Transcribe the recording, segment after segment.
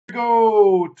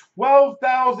Go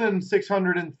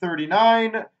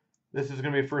 12,639. This is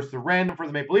going to be first the random for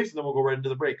the Maple Leafs, and then we'll go right into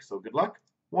the break. So good luck.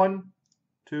 1,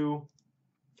 2,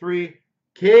 3.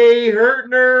 K.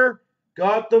 Hertner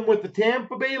got them with the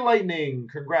Tampa Bay Lightning.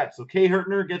 Congrats. So K.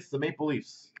 Hertner gets the Maple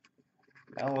Leafs.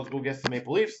 Now let's go guess the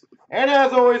Maple Leafs. And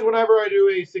as always, whenever I do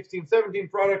a 16-17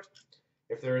 product,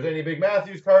 if there's any Big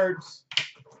Matthews cards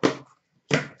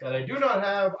that I do not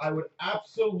have, I would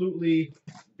absolutely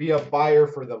be a buyer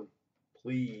for them.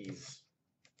 Please.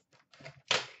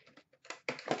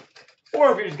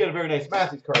 Or if you just get a very nice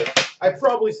Matthews card, I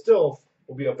probably still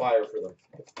will be a buyer for them.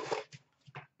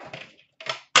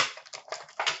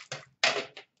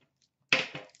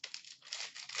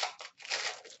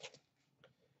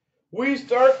 We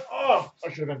start off,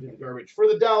 I should have emptied the garbage, for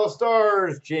the Dallas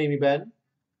Stars, Jamie Benn.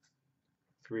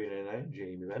 $3.99,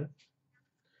 Jamie Benn.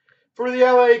 For the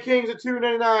LA Kings at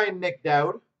 $2.99, Nick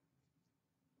Dowd.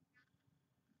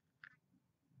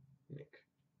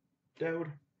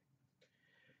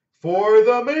 For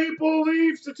the Maple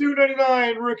Leafs at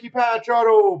 $2.99, rookie patch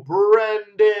auto,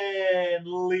 Brendan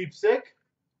Leipsic.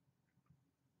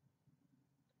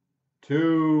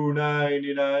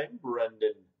 $2.99,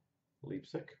 Brendan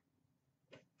Leipsic.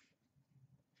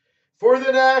 For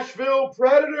the Nashville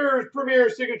Predators, Premier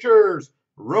Signatures,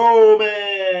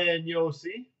 Roman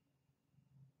Josi.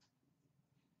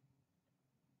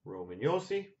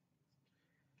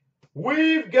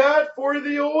 We've got for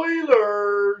the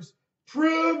Oilers,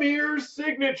 Premier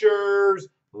Signatures,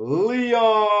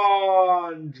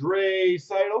 Leon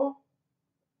Draisaitl.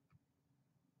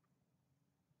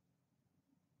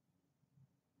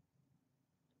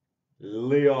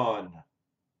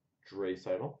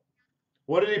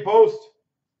 What did he post?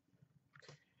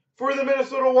 For the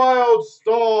Minnesota Wild,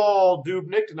 Stahl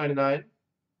Dubnyk to 99.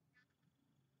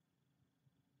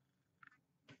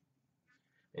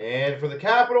 And for the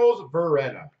Capitals,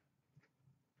 Verena.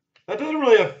 That doesn't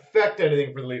really affect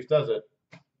anything for the Leafs, does it?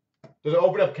 Does it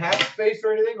open up cap space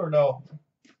or anything, or no?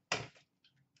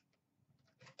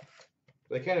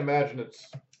 I can't imagine it's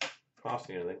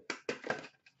costing anything.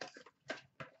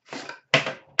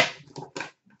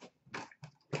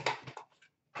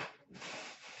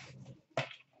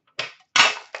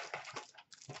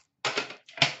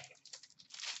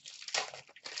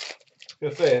 I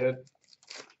was gonna say it.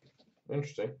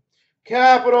 Interesting.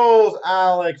 Capitals,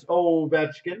 Alex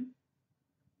Ovechkin.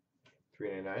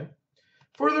 $3.99.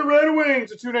 For the Red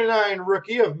Wings, a $2.99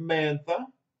 rookie of Mantha.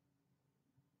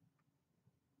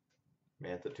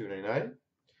 $2.99.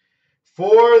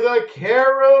 For the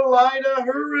Carolina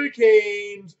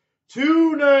Hurricanes,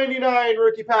 $2.99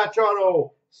 rookie patch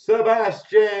auto,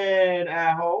 Sebastian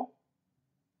Aho.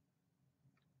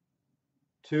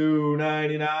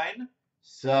 $2.99,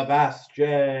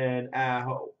 Sebastian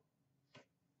Aho.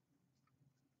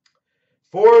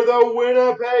 For the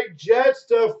Winnipeg Jets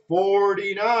to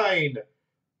 49,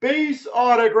 base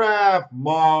autograph,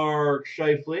 Mark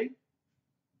Scheifele.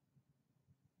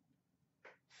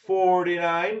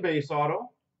 49 base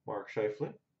auto, Mark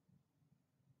Scheifele.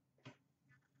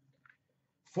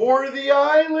 For the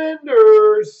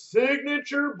Islanders,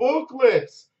 signature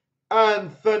booklets,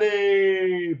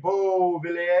 Anthony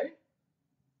Beauvillier.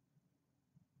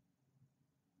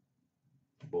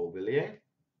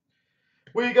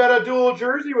 We got a dual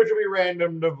jersey, which will be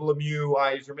random of Lemieux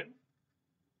Yzerman.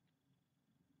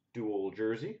 Dual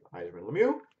jersey, Yzerman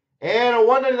Lemieux. And a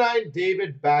 $1.99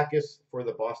 David Backes for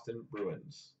the Boston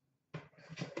Bruins.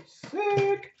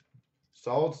 Sick.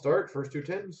 Solid start, first two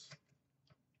tins.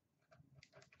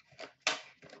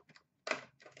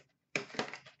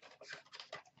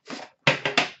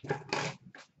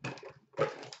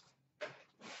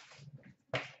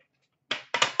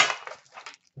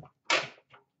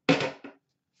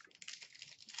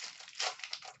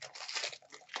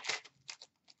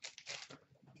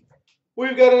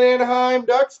 We've got an Anaheim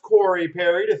Ducks, Corey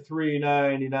Perry to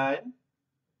 $3.99.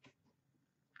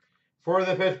 For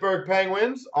the Pittsburgh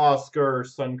Penguins, Oscar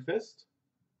Sundqvist,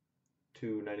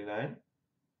 $2.99.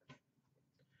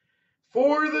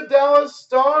 For the Dallas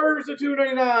Stars, a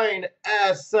 $2.99,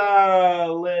 Esa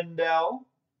Lindell.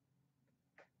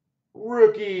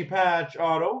 Rookie patch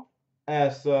auto,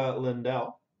 Esa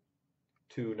Lindell,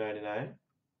 $2.99.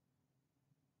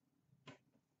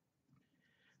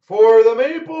 For the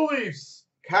Maple Leafs,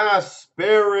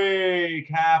 Kasperi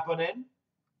Kapanen.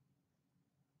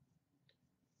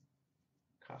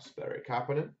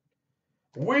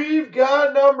 We've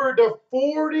got number to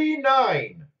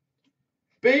 49.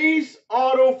 Base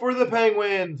auto for the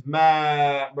Penguins,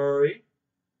 Matt Murray.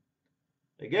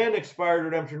 Again, expired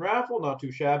redemption raffle, not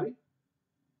too shabby.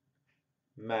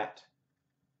 Matt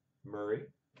Murray.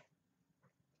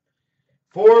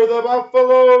 For the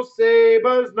Buffalo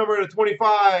Sabres, number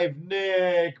 25,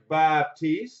 Nick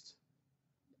Baptiste.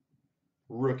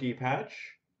 Rookie patch,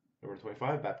 number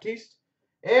 25, Baptiste.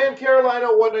 And Carolina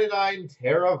 199,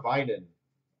 Tara Vinen.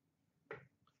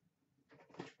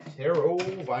 Taro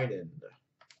Vinen.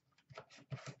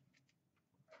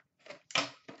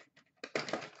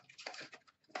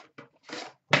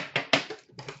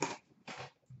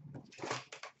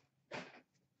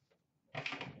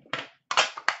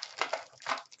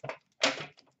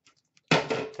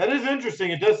 That is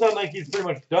interesting. It does sound like he's pretty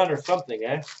much done or something,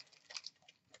 eh?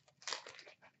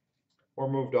 Or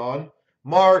moved on.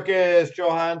 Marcus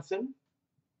Johansson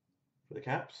for the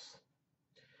Caps.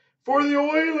 For the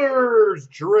Oilers,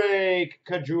 Drake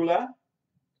Caggiula.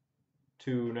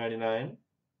 $2.99.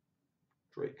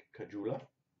 Drake Caggiula.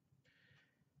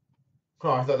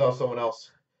 Oh, I thought that was someone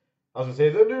else. I was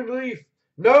going to say the New Leaf.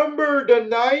 Number to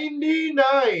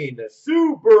 99.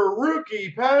 Super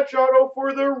rookie patch auto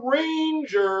for the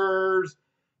Rangers.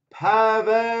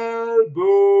 Pavel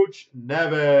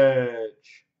Buchnevich.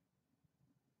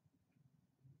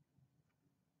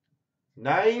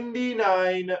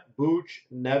 99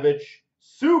 Buchnevich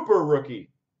super rookie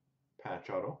patch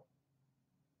auto.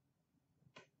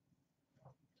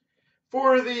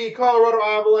 For the Colorado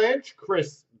Avalanche,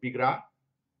 Chris Bigra.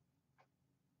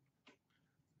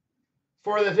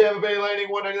 For the Tampa Bay Lightning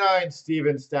 199,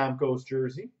 Steven Stamkos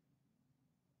jersey.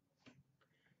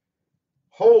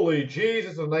 Holy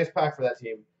Jesus, a nice pack for that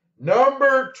team.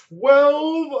 Number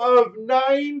 12 of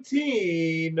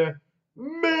 19.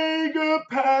 Mega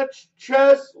patch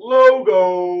chess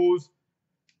logos.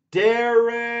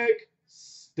 Derek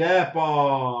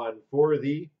Stepan for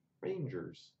the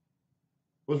Rangers.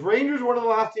 Was Rangers one of the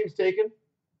last teams taken?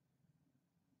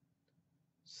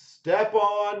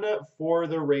 Stepan for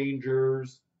the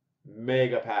Rangers.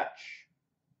 Mega patch.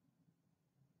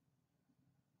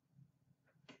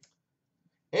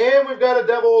 And we've got a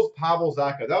Devils Pavel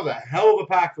Zacha. That was a hell of a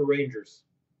pack for Rangers.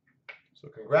 So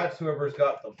congrats whoever's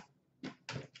got them.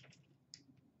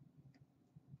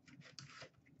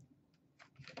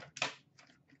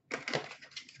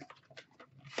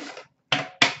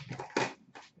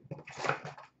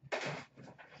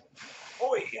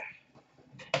 Oi.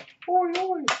 Oi,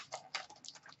 oi.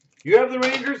 You have the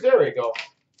Rangers? There we go.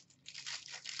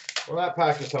 Well, that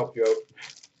pack just helped you out.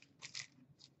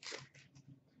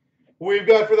 We've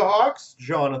got for the Hawks,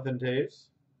 Jonathan Toews.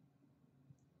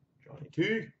 Johnny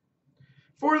T.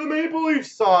 For the Maple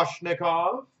Leafs,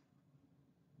 Soshnikov.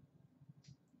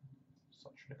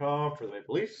 Soshnikov for the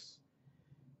Maple Leafs.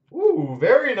 Ooh,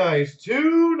 very nice.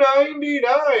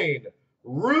 $2.99.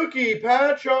 Rookie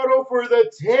patch auto for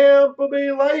the Tampa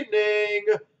Bay Lightning.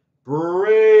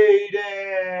 Braden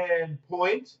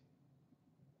Point.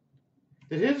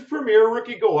 Did his premier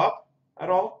rookie go up at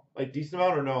all? Like decent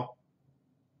amount or no?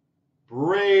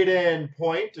 Braden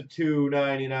Point to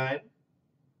 $2.99.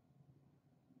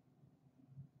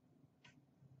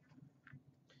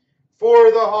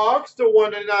 For the Hawks to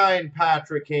 199,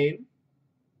 Patrick Kane.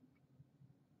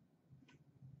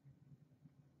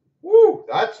 Woo,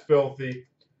 that's filthy.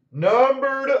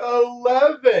 Numbered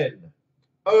 11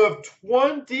 of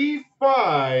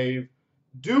 25.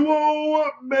 Duo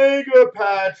mega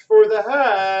patch for the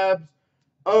Habs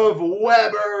of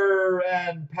Weber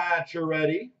and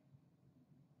Pacioretty.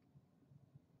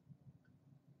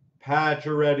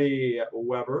 Pacioretty,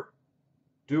 Weber.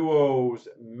 Duos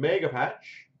mega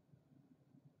patch.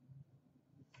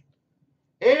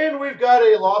 And we've got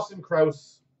a Lawson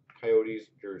Krause Coyotes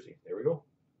jersey. There we go.